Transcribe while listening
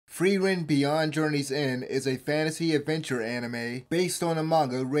Frieren Beyond Journey's End is a fantasy adventure anime based on a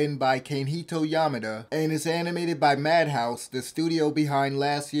manga written by Kenhito Yamada and is animated by Madhouse, the studio behind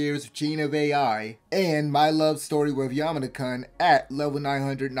last year's Gene of AI, and My Love Story with Yamada-kun at level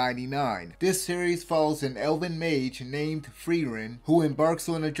 999. This series follows an elven mage named Frieren who embarks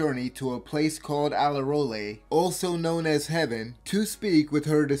on a journey to a place called Alarole, also known as Heaven, to speak with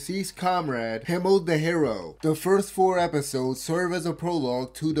her deceased comrade, Himmel the Hero. The first 4 episodes serve as a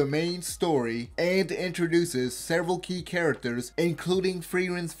prologue to the main story and introduces several key characters, including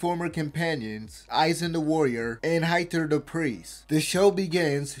Frieren's former companions, Aizen the Warrior and Heiter the Priest. The show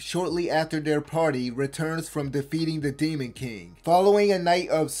begins shortly after their party returns from defeating the Demon King. Following a night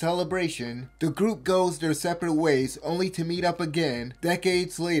of celebration, the group goes their separate ways only to meet up again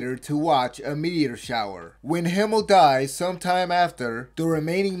decades later to watch a meteor shower. When Himmel dies sometime after, the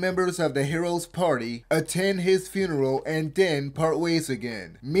remaining members of the hero's party attend his funeral and then part ways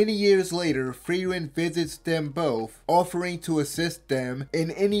again. Many years later, Frieren visits them both, offering to assist them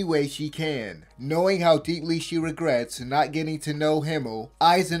in any way she can. Knowing how deeply she regrets not getting to know Himmel,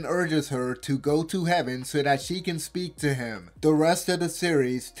 Aizen urges her to go to heaven so that she can speak to him. The rest of the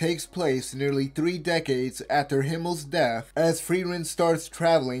series takes place nearly 3 decades after Himmel's death as Frieren starts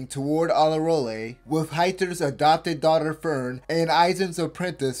traveling toward Alarole with Heiter's adopted daughter Fern and Aizen's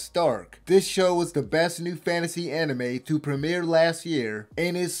apprentice Stark. This show is the best new fantasy anime to premiere last year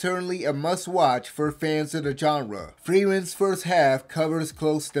and is certainly a must-watch for fans of the genre. Frieren's first half covers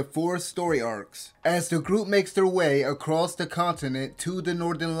close to 4 story arcs. As the group makes their way across the continent to the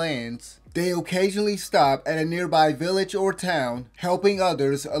northern lands, they occasionally stop at a nearby village or town, helping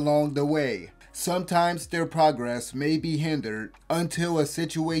others along the way. Sometimes their progress may be hindered until a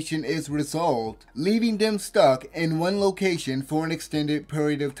situation is resolved, leaving them stuck in one location for an extended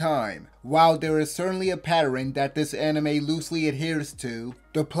period of time. While there is certainly a pattern that this anime loosely adheres to,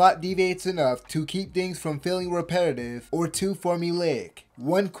 the plot deviates enough to keep things from feeling repetitive or too formulaic.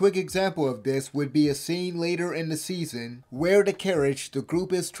 One quick example of this would be a scene later in the season where the carriage the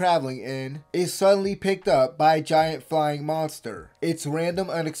group is traveling in is suddenly picked up by a giant flying monster. It's random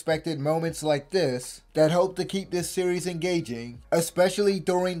unexpected moments like this that help to keep this series engaging, especially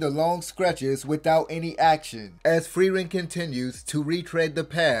during the long stretches without any action. As Frieren continues to retread the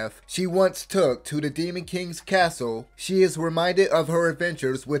path she once took to the Demon King's castle, she is reminded of her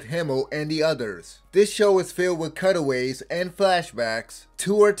adventures with Himmel and the others. This show is filled with cutaways and flashbacks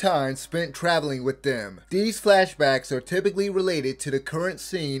to her time spent traveling with them. These flashbacks are typically related to the current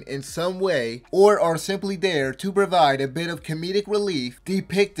scene in some way or are simply there to provide a bit of comedic relief,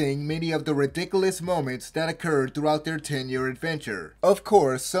 depicting many of the ridiculous moments that occurred throughout their 10-year adventure. Of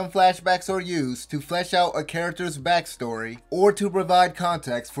course, some flashbacks are used to flesh out a character's backstory or to provide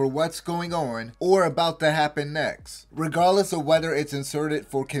context for what's going on or about to happen next. Regardless of whether it's inserted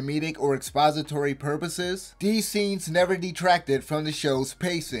for comedic or expository purposes, these scenes never detracted from the show's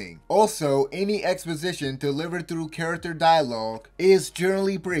pacing. Also, any exposition delivered through character dialogue is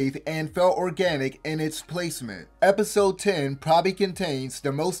generally brief and felt organic in its placement. Episode 10 probably contains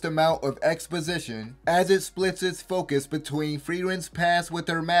the most amount of exposition as it splits its focus between Frieren's past with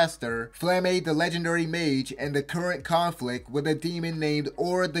her master, Flamme the legendary mage, and the current conflict with a demon named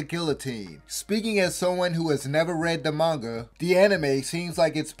Aura the Guillotine. Speaking as someone who has never read the manga, the anime seems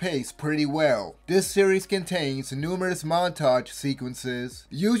like it's paced pretty well. This series contains numerous montage sequences,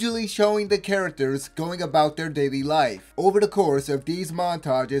 usually showing the characters going about their daily life. Over the course of these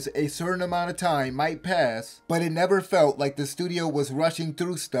montages, a certain amount of time might pass, but it never felt like the studio was rushing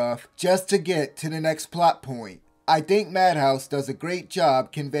through stuff just to get to the next plot point. I think Madhouse does a great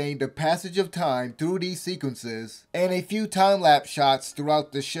job conveying the passage of time through these sequences and a few time-lapse shots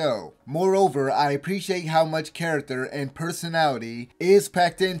throughout the show. Moreover, I appreciate how much character and personality is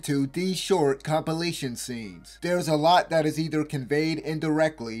packed into these short compilation scenes. There's a lot that is either conveyed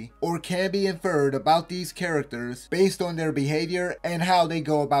indirectly or can be inferred about these characters based on their behavior and how they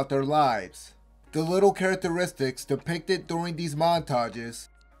go about their lives. The little characteristics depicted during these montages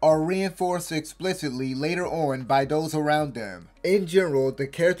are reinforced explicitly later on by those around them. In general, the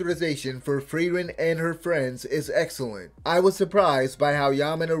characterization for Frieren and her friends is excellent. I was surprised by how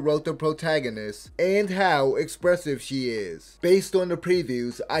Yamada wrote the protagonist and how expressive she is. Based on the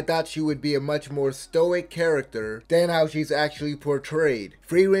previews, I thought she would be a much more stoic character than how she's actually portrayed.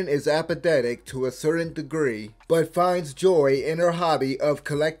 Frieren is apathetic to a certain degree, but finds joy in her hobby of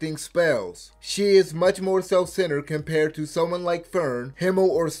collecting spells. She is much more self-centered compared to someone like Fern,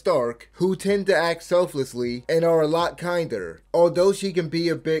 Himmel, or Stark, who tend to act selflessly and are a lot kinder. Although she can be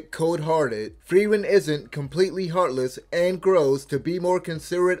a bit cold-hearted, Frieren isn't completely heartless and grows to be more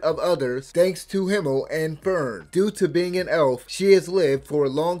considerate of others thanks to Himmel and Fern. Due to being an elf, she has lived for a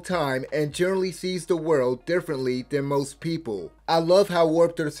long time and generally sees the world differently than most people. I love how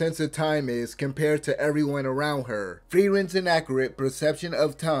warped her sense of time is compared to everyone around her. Frieren's inaccurate perception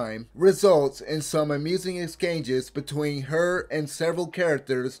of time results in some amusing exchanges between her and several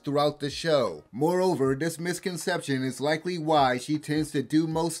characters throughout the show. Moreover, this misconception is likely why she tends to do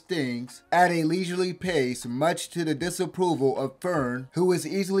most things at a leisurely pace, much to the disapproval of Fern, who is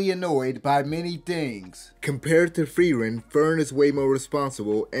easily annoyed by many things. Compared to Frieren, Fern is way more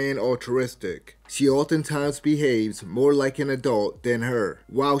responsible and altruistic. She oftentimes behaves more like an adult than her.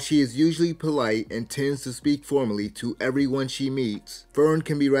 While she is usually polite and tends to speak formally to everyone she meets, Fern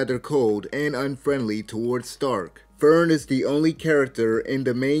can be rather cold and unfriendly towards Stark. Fern is the only character in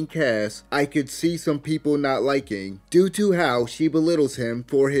the main cast I could see some people not liking, due to how she belittles him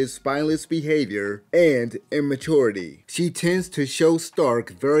for his spineless behavior and immaturity. She tends to show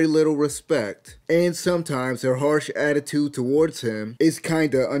Stark very little respect, and sometimes her harsh attitude towards him is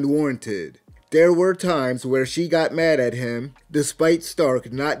kinda unwarranted. There were times where she got mad at him, despite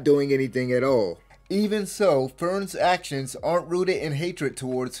Stark not doing anything at all. Even so, Fern's actions aren't rooted in hatred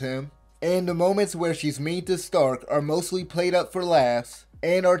towards him, and the moments where she's mean to Stark are mostly played up for laughs,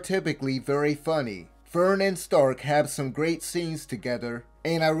 and are typically very funny. Fern and Stark have some great scenes together,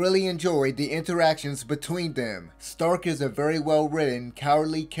 and I really enjoyed the interactions between them. Stark is a very well written,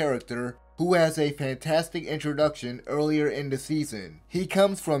 cowardly character who has a fantastic introduction earlier in the season. He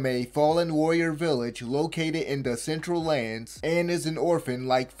comes from a fallen warrior village located in the Central Lands and is an orphan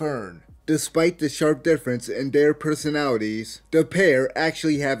like Fern. Despite the sharp difference in their personalities, the pair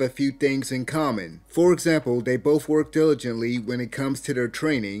actually have a few things in common. For example, they both work diligently when it comes to their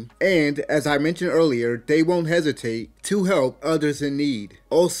training, and as I mentioned earlier, they won't hesitate to help others in need.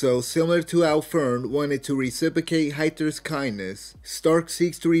 Also, similar to how Fern wanted to reciprocate Heiter's kindness, Stark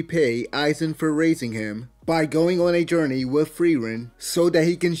seeks to repay Eisen for raising him by going on a journey with Frieren so that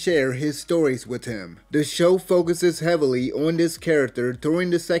he can share his stories with him. The show focuses heavily on this character during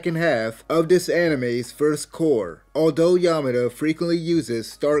the second half of this anime's first cour. Although Yamada frequently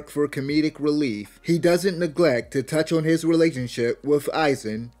uses Stark for comedic relief, he doesn't neglect to touch on his relationship with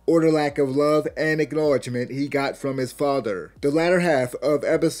Eisen or the lack of love and acknowledgement he got from his father. The latter half of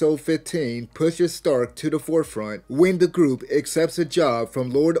episode 15 pushes Stark to the forefront when the group accepts a job from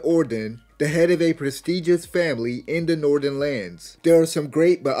Lord Orden, the head of a prestigious family in the Northern Lands. There are some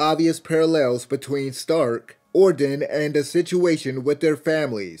great but obvious parallels between Stark, Orden, and the situation with their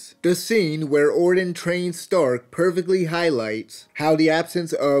families. The scene where Orden trains Stark perfectly highlights how the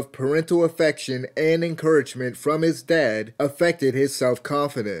absence of parental affection and encouragement from his dad affected his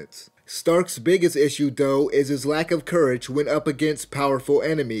self-confidence. Stark's biggest issue, though, is his lack of courage when up against powerful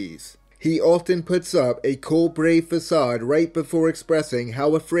enemies. He often puts up a cool, brave facade right before expressing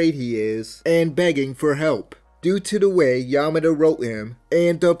how afraid he is and begging for help. Due to the way Yamada wrote him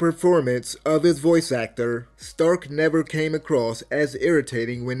and the performance of his voice actor, Stark never came across as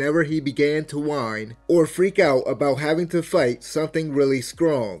irritating whenever he began to whine or freak out about having to fight something really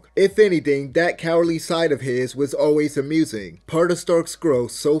strong. If anything, that cowardly side of his was always amusing. Part of Stark's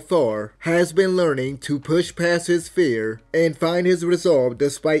growth so far has been learning to push past his fear and find his resolve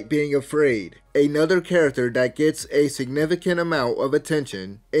despite being afraid. Another character that gets a significant amount of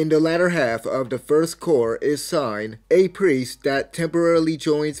attention in the latter half of the first cour is Sign, a priest that temporarily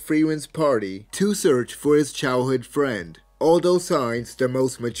joins Frieren's party to search for his childhood friend. Although Sign's the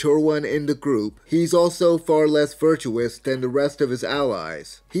most mature one in the group, he's also far less virtuous than the rest of his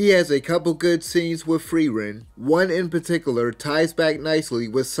allies. He has a couple good scenes with Frieren. One in particular ties back nicely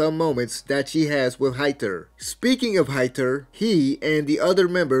with some moments that she has with Heiter. Speaking of Heiter, he and the other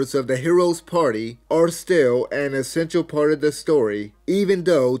members of the hero's party are still an essential part of the story, even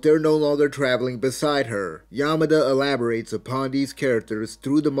though they're no longer traveling beside her. Yamada elaborates upon these characters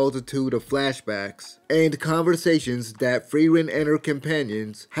through the multitude of flashbacks and conversations that Frieren and her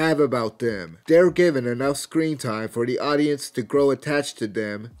companions have about them. They're given enough screen time for the audience to grow attached to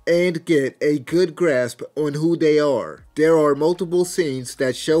them and get a good grasp on who they are. There are multiple scenes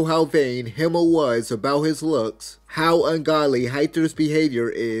that show how vain Himmel was about his looks, how ungodly Heiter's behavior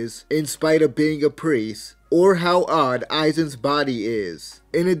is in spite of being a priest, or how odd Eisen's body is.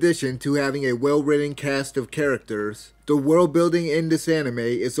 In addition to having a well-written cast of characters, the world building in this anime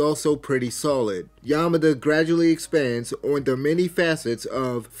is also pretty solid. Yamada gradually expands on the many facets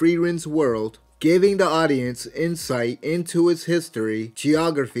of Frieren's world, giving the audience insight into its history,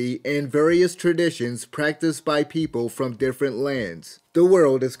 geography, and various traditions practiced by people from different lands. The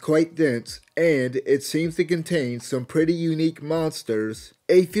world is quite dense, and it seems to contain some pretty unique monsters,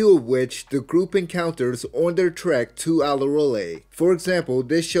 a few of which the group encounters on their trek to Alarole. For example,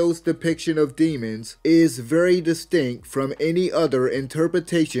 this show's depiction of demons is very distinct from any other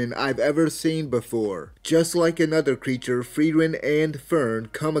interpretation I've ever seen before. Just like another creature Frieren and Fern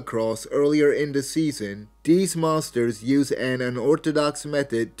come across earlier in the season, these monsters use an unorthodox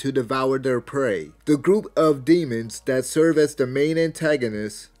method to devour their prey. The group of demons that serve as the main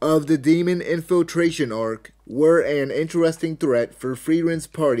antagonists of the demon infiltration arc were an interesting threat for Frieren's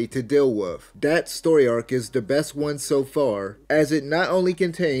party to deal with. That story arc is the best one so far, as it not only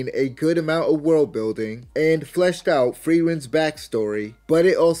contained a good amount of world building and fleshed out Frieren's backstory, but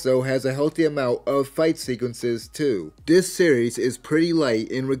it also has a healthy amount of fight sequences too. This series is pretty light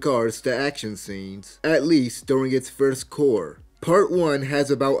in regards to action scenes, at least during its first cour. Part 1 has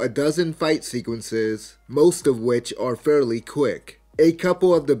about a dozen fight sequences, most of which are fairly quick. A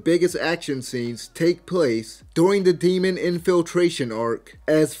couple of the biggest action scenes take place during the demon infiltration arc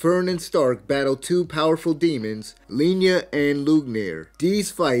as Fern and Stark battle two powerful demons, Lenya and Lugnir. These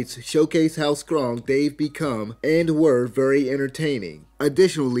fights showcase how strong they've become and were very entertaining.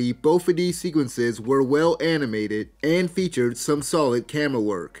 Additionally, both of these sequences were well animated and featured some solid camera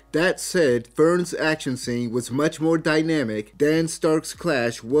work. That said, Fern's action scene was much more dynamic than Stark's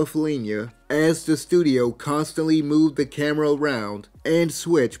clash with Lenya, as the studio constantly moved the camera around and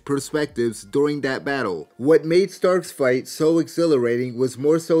switched perspectives during that battle. What made Stark's fight so exhilarating was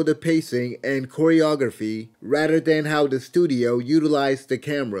more so the pacing and choreography rather than how the studio utilized the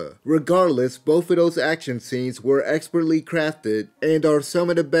camera. Regardless, both of those action scenes were expertly crafted and are some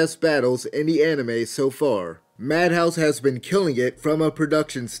of the best battles in the anime so far. Madhouse has been killing it from a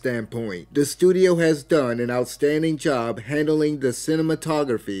production standpoint. The studio has done an outstanding job handling the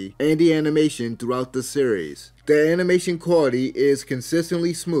cinematography and the animation throughout the series. The animation quality is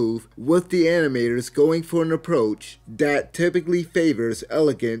consistently smooth, with the animators going for an approach that typically favors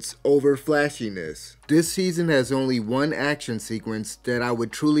elegance over flashiness. This season has only one action sequence that I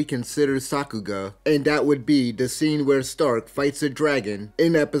would truly consider Sakuga, and that would be the scene where Stark fights a dragon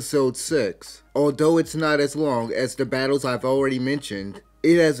in episode 6. Although it's not as long as the battles I've already mentioned,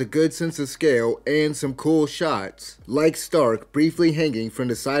 it has a good sense of scale and some cool shots, like Stark briefly hanging from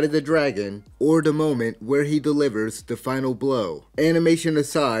the side of the dragon, or the moment where he delivers the final blow. Animation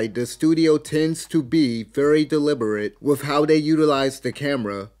aside, the studio tends to be very deliberate with how they utilize the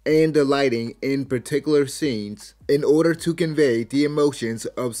camera and the lighting in particular scenes in order to convey the emotions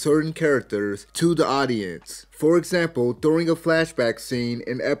of certain characters to the audience. For example, during a flashback scene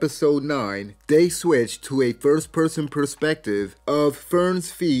in episode 9, they switched to a first-person perspective of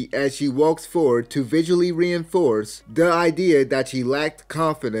Fern's feet as she walks forward to visually reinforce the idea that she lacked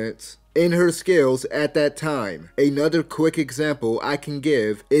confidence in her skills at that time. Another quick example I can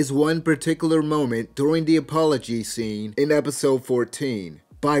give is one particular moment during the apology scene in episode 14.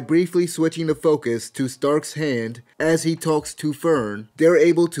 By briefly switching the focus to Stark's hand as he talks to Fern, they're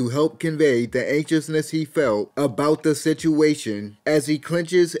able to help convey the anxiousness he felt about the situation as he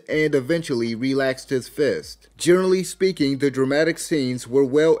clenches and eventually relaxed his fist. Generally speaking, the dramatic scenes were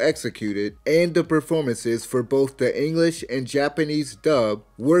well executed, and the performances for both the English and Japanese dub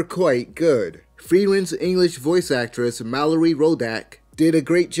were quite good. Frieren's English voice actress Mallory Rodak did a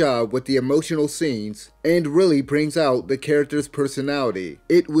great job with the emotional scenes and really brings out the character's personality.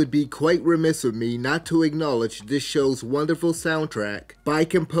 It would be quite remiss of me not to acknowledge this show's wonderful soundtrack by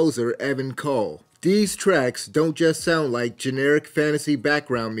composer Evan Call. These tracks don't just sound like generic fantasy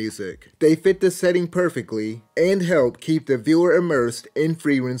background music. They fit the setting perfectly and help keep the viewer immersed in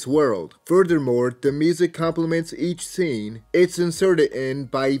Frieren's world. Furthermore, the music complements each scene it's inserted in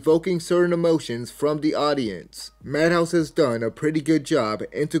by evoking certain emotions from the audience. Madhouse has done a pretty good job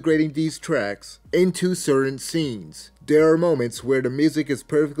integrating these tracks into certain scenes. There are moments where the music is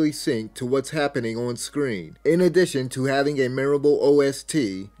perfectly synced to what's happening on screen. In addition to having a memorable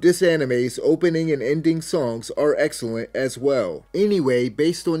OST, this anime's opening and ending songs are excellent as well. Anyway,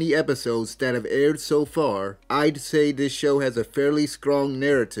 based on the episodes that have aired so far, I'd say this show has a fairly strong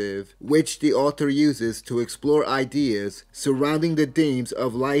narrative, which the author uses to explore ideas surrounding the themes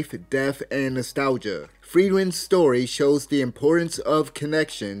of life, death, and nostalgia. Frieren's story shows the importance of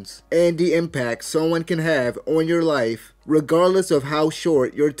connections and the impact someone can have on your life regardless of how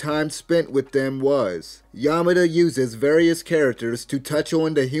short your time spent with them was. Yamada uses various characters to touch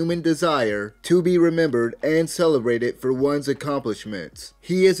on the human desire to be remembered and celebrated for one's accomplishments.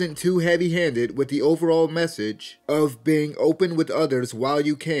 He isn't too heavy-handed with the overall message of being open with others while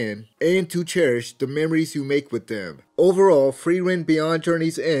you can, and to cherish the memories you make with them. Overall, Frieren Beyond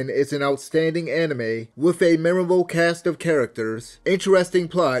Journey's End is an outstanding anime with a memorable cast of characters, interesting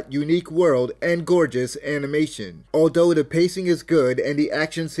plot, unique world, and gorgeous animation. Although the pacing is good and the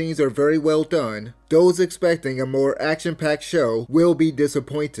action scenes are very well done, those expecting a more action-packed show will be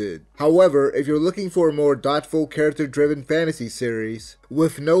disappointed. However, if you're looking for a more thoughtful, character-driven fantasy series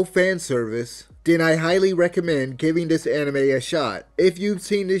with no fan service, then I highly recommend giving this anime a shot. If you've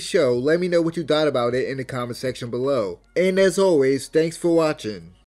seen this show, let me know what you thought about it in the comment section below. And as always, thanks for watching.